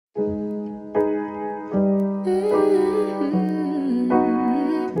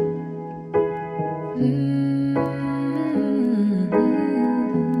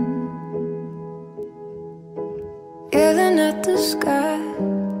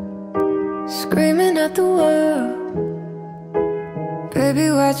screaming at the world. Baby,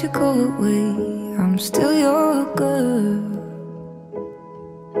 why'd you go away? I'm still your girl.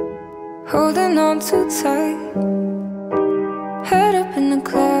 Holding on too tight, head up in the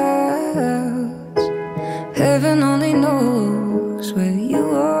clouds. Heaven only knows where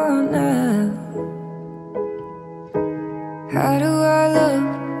you are now. How do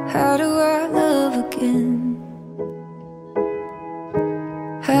I love again?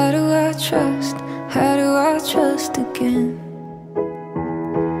 How do I trust again?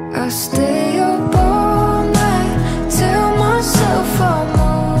 I stay up all night, tell myself I'm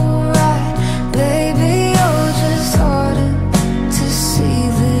alright. Baby, you're just harder to see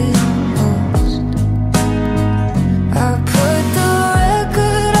than most. I put the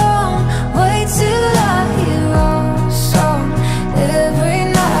record on, wait till I hear our song. Every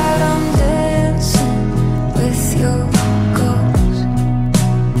night I'm dancing with your ghost.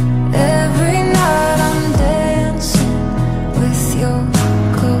 Every night I'm dancing with your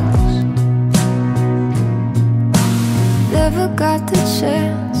ghost. Never got the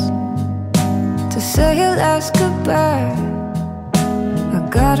chance to say your last goodbye. I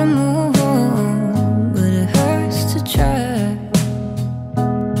gotta move on, but it hurts to try.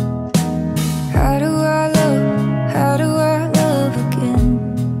 How do I love again?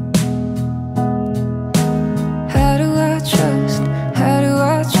 How do I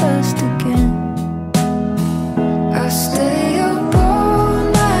trust again? I stay up all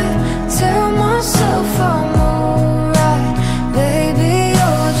night, tell myself I'm alright. Baby,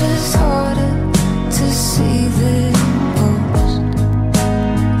 you're just harder to see than most.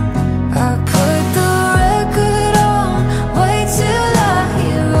 I put the record on, wait till I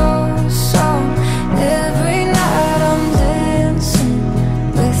hear our song. Every night I'm dancing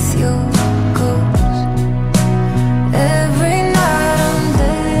with your ghost. Every night I'm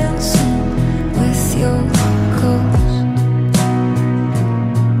dancing with your ghost.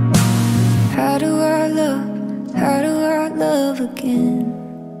 How do I love again?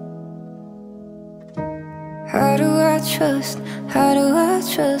 How do I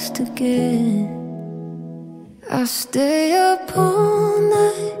trust again? I stay up all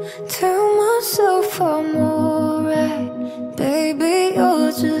night, tell myself I'm alright. Baby,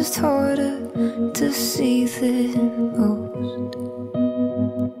 you're just harder to see than most.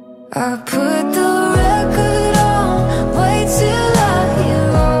 I put the record on, wait till I hear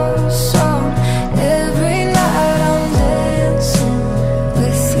our song. Every night I'm dancing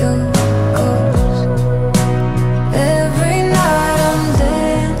with your ghost. Every night I'm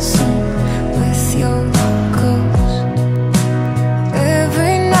dancing with your ghost.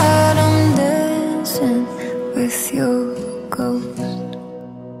 Every night I'm dancing with your ghost.